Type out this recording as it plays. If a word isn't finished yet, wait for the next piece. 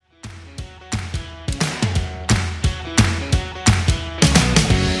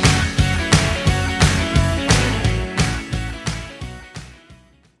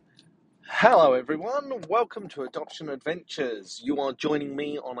Hello, everyone. Welcome to Adoption Adventures. You are joining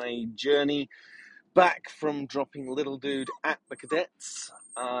me on a journey back from dropping little dude at the cadets.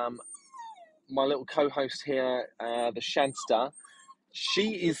 My little co-host here, the Shadster,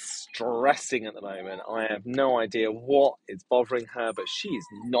 she is stressing at the moment. I have no idea what is bothering her, but she is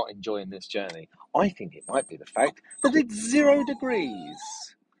not enjoying this journey. I think it might be the fact that it's 0 degrees.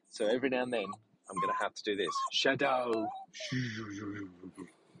 So every now and then, I'm going to have to do this. Shadow.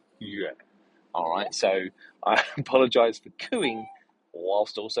 Yeah. All right, so I apologise for cooing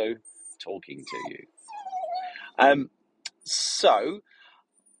whilst also talking to you. So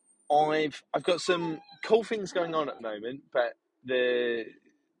I've got some cool things going on at the moment, but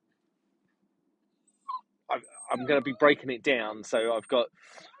I'm going to be breaking it down. So I've got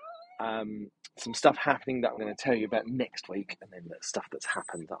some stuff happening that I'm going to tell you about next week, and then the stuff that's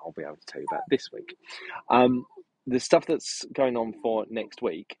happened that I'll be able to tell you about this week. The stuff that's going on for next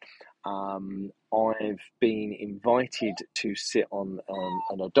week. I've been invited to sit on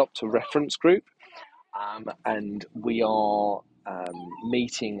an adopter reference group, and we are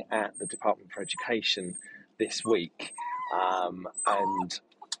meeting at the Department for Education this week, and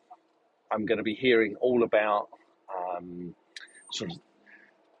I'm going to be hearing all about sort of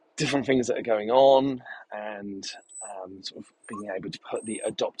different things that are going on, and sort of being able to put the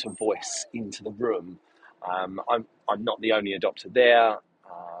adopter voice into the room. I'm not the only adopter there.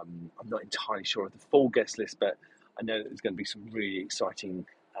 I'm not entirely sure of the full guest list, but I know that there's going to be some really exciting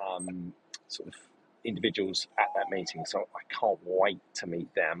sort of individuals at that meeting. So I can't wait to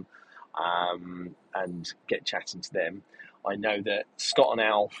meet them and get chatting to them. I know that Scott and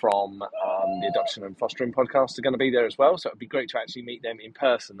Al from the Adoption and Fostering podcast are going to be there as well. So it'd be great to actually meet them in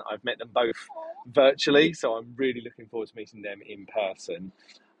person. I've met them both virtually, so I'm really looking forward to meeting them in person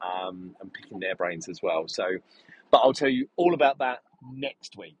and picking their brains as well. But I'll tell you all about that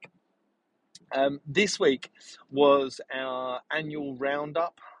next week. This week was our annual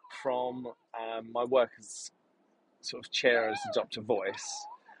roundup from my work as sort of chair as Adopter Voice,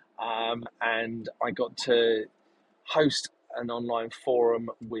 and I got to host an online forum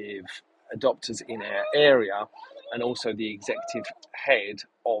with adopters in our area and also the executive head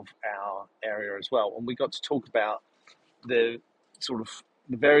of our area as well. And we got to talk about the sort of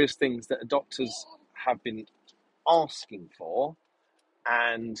the various things that adopters have been asking for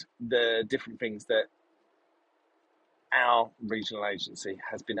and the different things that our regional agency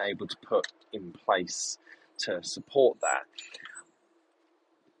has been able to put in place to support that.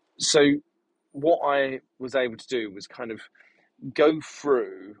 So what I was able to do was kind of go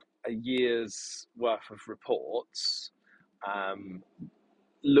through a year's worth of reports,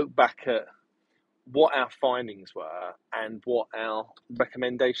 look back at what our findings were and what our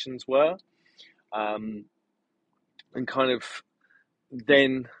recommendations were, and kind of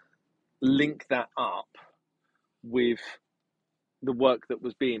then link that up with the work that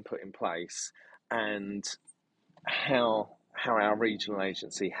was being put in place and how our regional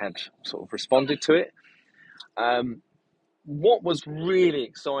agency had sort of responded to it. What was really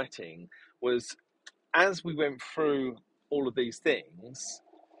exciting was as we went through all of these things,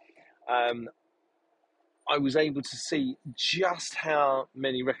 I was able to see just how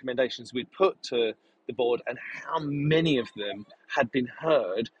many recommendations we'd put to the board and how many of them had been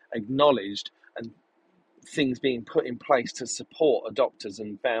heard, acknowledged, and things being put in place to support adopters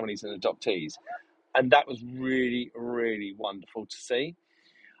and families and adoptees. And that was really, really wonderful to see.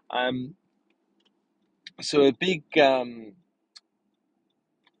 So a big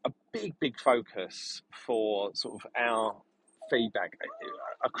focus for sort of our feedback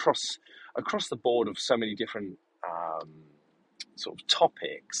across the board of so many different sort of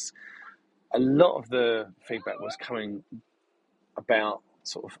topics. A lot of the feedback was coming about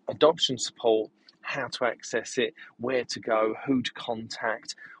sort of adoption support, how to access it, where to go, who to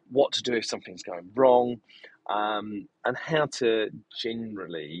contact, what to do if something's going wrong, and how to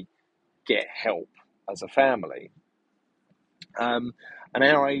generally get help as a family. And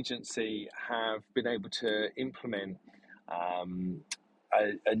our agency have been able to implement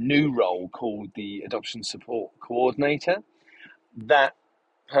a new role called the Adoption Support Coordinator. That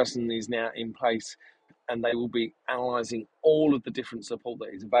person is now in place, and they will be analysing all of the different support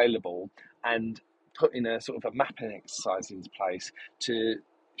that is available and putting a sort of a mapping exercise into place to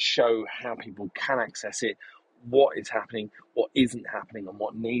show how people can access it, what is happening, what isn't happening, and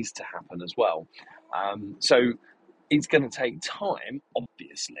what needs to happen as well. So it's going to take time,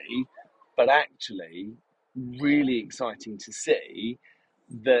 obviously, but actually really exciting to see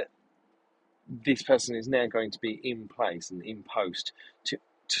that this person is now going to be in place and in post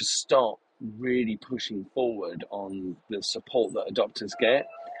to start really pushing forward on the support that adopters get.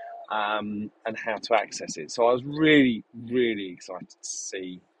 and how to access it. So I was really, really excited to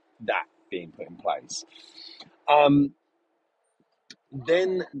see that being put in place.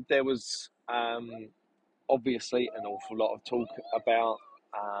 Then there was obviously an awful lot of talk about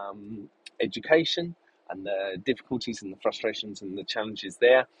education and the difficulties and the frustrations and the challenges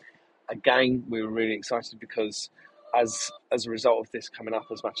there. Again, we were really excited because as a result of this coming up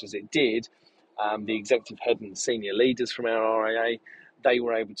as much as it did, the executive head and senior leaders from our RIA, they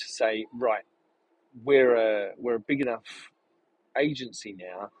were able to say, right, we're a big enough agency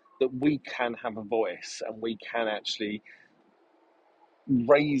now that we can have a voice and we can actually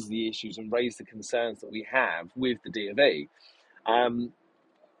raise the issues and raise the concerns that we have with the D of E.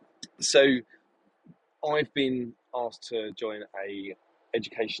 So I've been asked to join a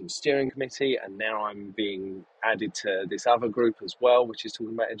education steering committee, and now I'm being added to this other group as well, which is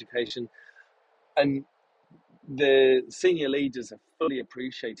talking about education. And the senior leaders are fully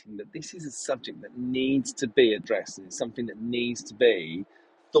appreciating that this is a subject that needs to be addressed, and it's something that needs to be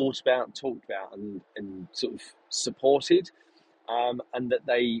thought about, talked about, and sort of supported, and that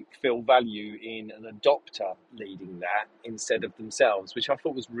they feel value in an adopter leading that instead of themselves, which I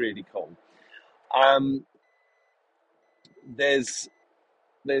thought was really cool.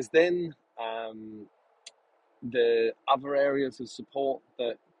 There's then the other areas of support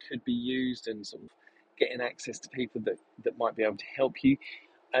that could be used, and sort of getting access to people that might be able to help you.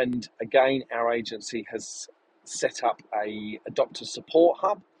 And again, our agency has set up a adopter support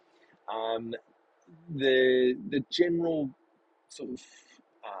hub. The general sort of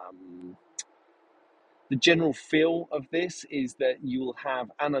the general feel of this is that you will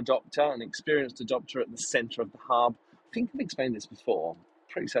have an adopter, an experienced adopter, at the centre of the hub. I think I've explained this before.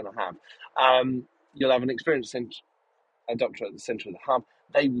 Pretty certain I have. You'll have an experienced adopter at the centre of the hub.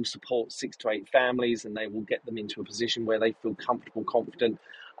 They will support 6 to 8 families, and they will get them into a position where they feel comfortable, confident,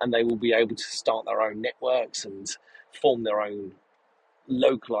 and they will be able to start their own networks and form their own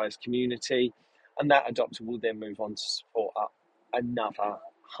localised community. And that adopter will then move on to support another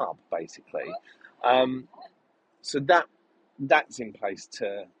hub, basically. So that's in place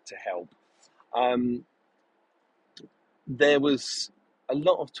to help. There was a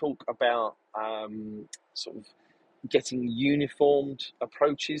lot of talk about sort of getting uniformed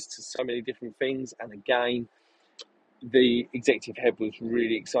approaches to so many different things, and again, the executive head was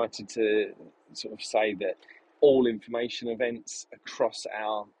really excited to sort of say that all information events across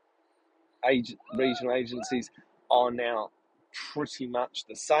our regional agencies are now pretty much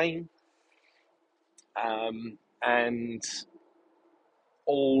the same, and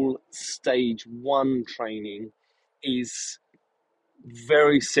all stage 1 training is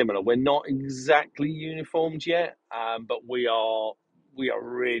very similar. We're not exactly uniformed yet, but we are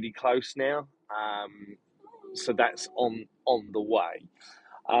really close now. So that's on the way.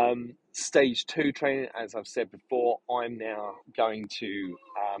 Stage 2 training, as I've said before, I'm now going to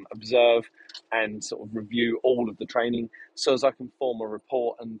observe and sort of review all of the training, so as I can form a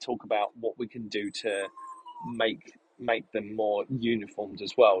report and talk about what we can do to make them more uniformed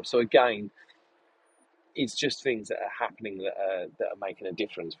as well. So again, it's just things that are happening that are making a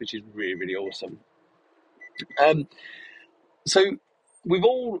difference, which is really, really awesome. So with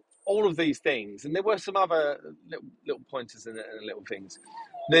all of these things, and there were some other little pointers and little things,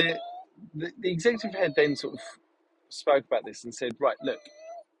 the executive head then sort of spoke about this and said, right, look,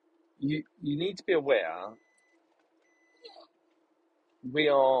 you need to be aware we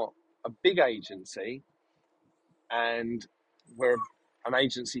are a big agency, and we're an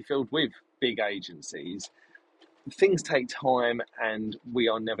agency filled with big agencies. Things take time, and we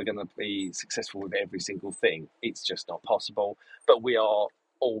are never going to be successful with every single thing. It's just not possible, but we are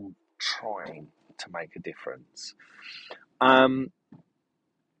all trying to make a difference. And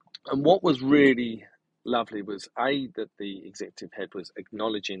what was really lovely was that the executive head was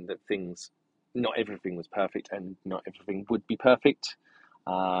acknowledging that not everything was perfect, and not everything would be perfect,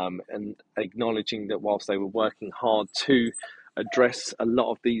 and acknowledging that whilst they were working hard to address a lot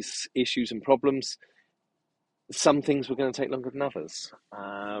of these issues and problems, some things were going to take longer than others.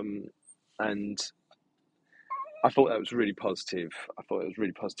 And I thought that was really positive. I thought it was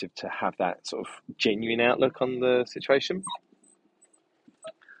really positive to have that sort of genuine outlook on the situation.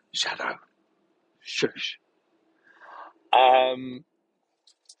 Shadow. Shush.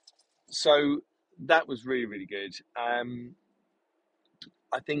 So that was really, really good.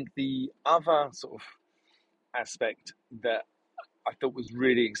 I think the other sort of aspect that I thought was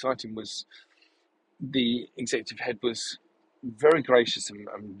really exciting was the executive head was very gracious and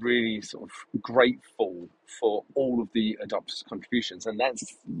really sort of grateful for all of the adopters' contributions, and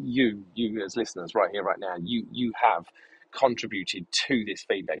that's you as listeners right here, right now. You have contributed to this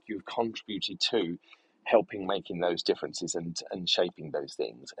feedback. You've contributed to helping making those differences and shaping those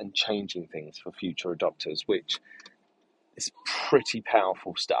things and changing things for future adopters, which is pretty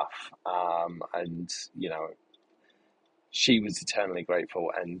powerful stuff. And she was eternally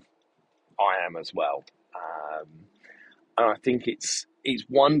grateful, and I am as well. And I think it's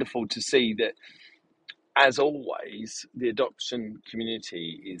wonderful to see that, as always, the adoption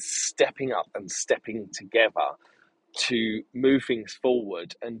community is stepping up and stepping together to move things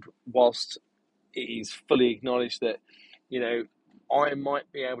forward. And whilst it is fully acknowledged that, I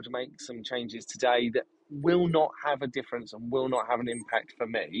might be able to make some changes today that will not have a difference and will not have an impact for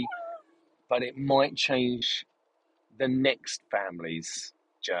me, but it might change the next family's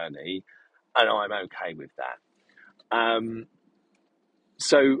journey, and I'm okay with that.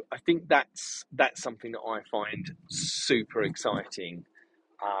 So I think that's something that I find super exciting,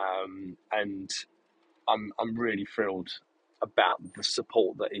 and I'm really thrilled about the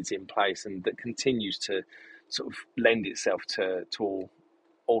support that is in place and that continues to sort of lend itself to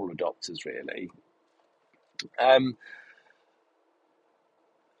all adopters, really.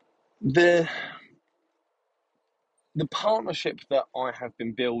 The partnership that I have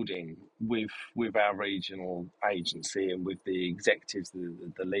been building with our regional agency and with the executives,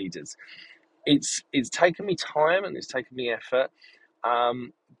 the leaders, it's taken me time and it's taken me effort,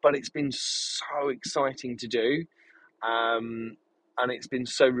 but it's been so exciting to do, and it's been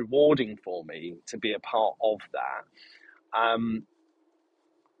so rewarding for me to be a part of that,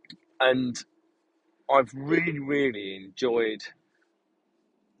 and I've really, really enjoyed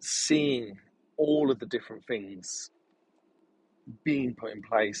seeing all of the different things being put in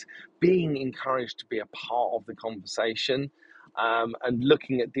place, being encouraged to be a part of the conversation, and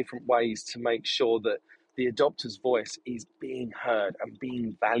looking at different ways to make sure that the adopter's voice is being heard and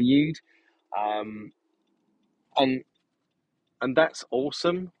being valued, and that's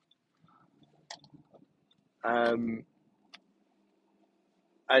awesome. And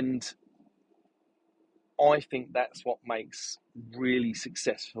I think that's what makes really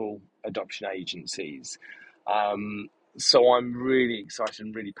successful adoption agencies. So I'm really excited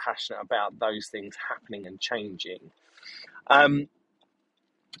and really passionate about those things happening and changing. I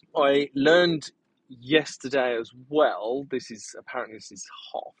learned yesterday as well, this is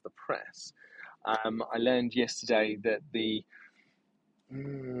hot off the press. I learned yesterday that the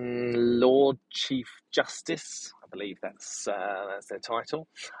Lord Chief Justice, I believe that's their title,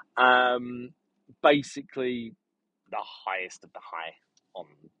 basically the highest of the high on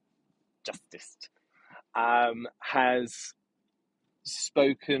justice, has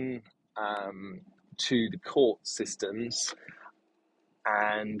spoken to the court systems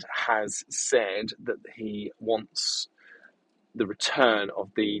and has said that he wants the return of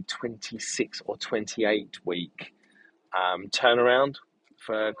the 26 or 28 week turnaround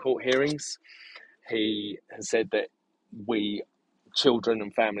for court hearings. He has said that children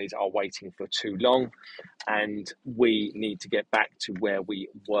and families are waiting for too long, and we need to get back to where we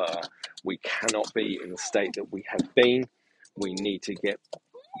were. We cannot be in the state that we have been. We need to get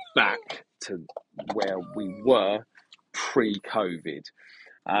back to where we were pre-COVID.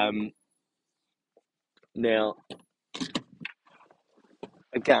 Now,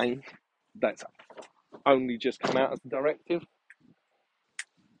 again, that's only just come out as a directive,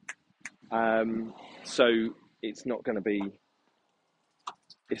 so it's not going to be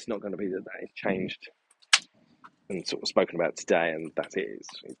that it's changed and sort of spoken about today and that's it,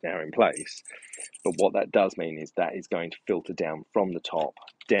 it's now in place. But what that does mean is that is going to filter down from the top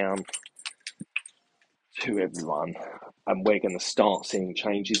down to everyone, and we're going to start seeing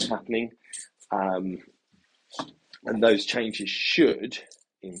changes happening, and those changes should,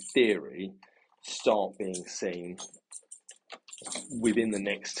 in theory, start being seen within the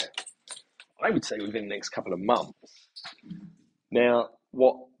next couple of months. Now,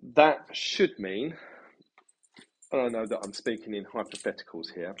 what that should mean, and I know that I'm speaking in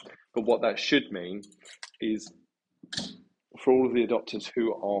hypotheticals here, but what that should mean is for all of the adopters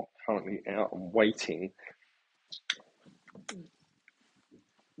who are currently out and waiting,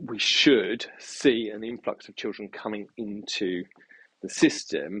 we should see an influx of children coming into the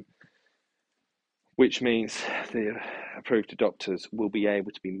system, which means the approved adopters will be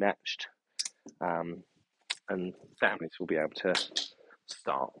able to be matched, and families will be able to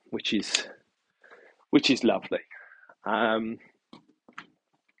start, which is lovely.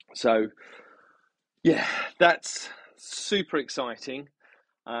 So yeah, that's super exciting.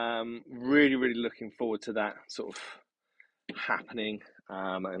 Really, really looking forward to that sort of happening,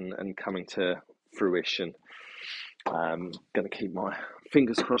 and coming to fruition. Going to keep my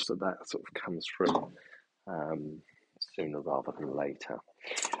fingers crossed that sort of comes through sooner rather than later.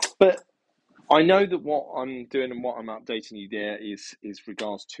 But I know that what I'm doing and what I'm updating you there is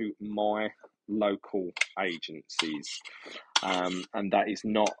regards to my local agencies, and that is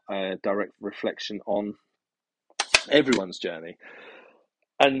not a direct reflection on everyone's journey.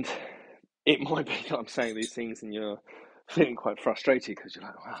 And it might be that I'm saying these things and you're feeling quite frustrated because you're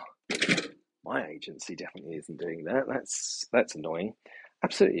like, wow, my agency definitely isn't doing that. That's annoying.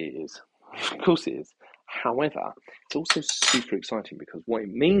 Absolutely it is. Of course it is. However, it's also super exciting because what it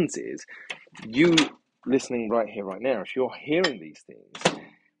means is you listening right here, right now, if you're hearing these things,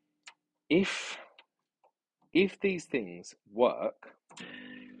 if these things work,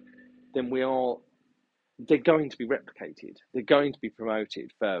 then they're going to be replicated. They're going to be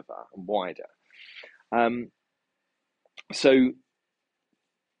promoted further and wider. So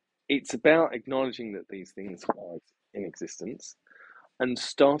it's about acknowledging that these things are in existence and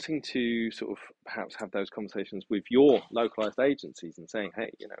starting to sort of perhaps have those conversations with your localized agencies and saying,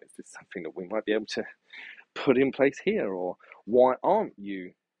 hey, is this something that we might be able to put in place here? Or why aren't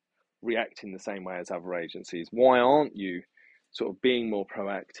you reacting the same way as other agencies? Why aren't you sort of being more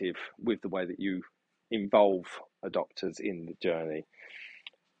proactive with the way that you involve adopters in the journey?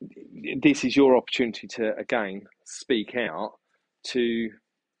 This is your opportunity to, again, speak out to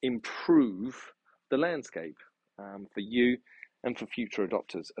improve the landscape for you and for future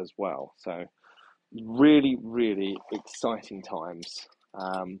adopters as well. So really, really exciting times.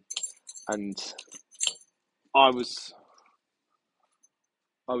 And I was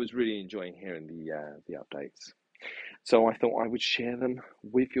really enjoying hearing the updates. So I thought I would share them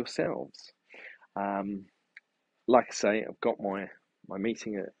with yourselves. Like I say, I've got my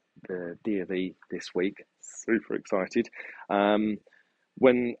meeting at the DofE this week. Super excited.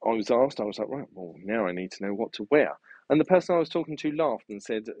 When I was asked, I was like, right, well, now I need to know what to wear. And the person I was talking to laughed and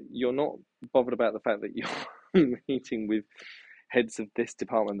said, you're not bothered about the fact that you're meeting with heads of this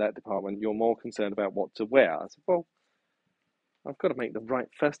department, that department. You're more concerned about what to wear. I said, well, I've got to make the right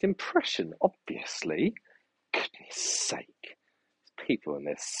first impression, obviously. Goodness sake. People and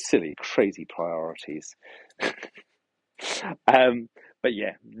their silly, crazy priorities. But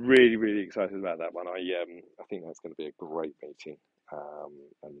yeah, really, really excited about that one. I think that's going to be a great meeting,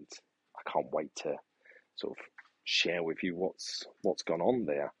 and I can't wait to sort of share with you what's gone on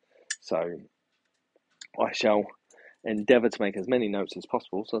there. So I shall endeavour to make as many notes as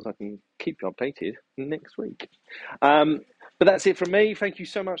possible so as I can keep you updated next week. But that's it from me. Thank you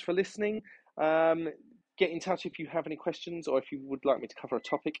so much for listening. Get in touch if you have any questions or if you would like me to cover a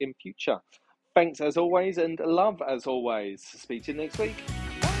topic in future. Thanks as always, and love as always. Speak to you next week.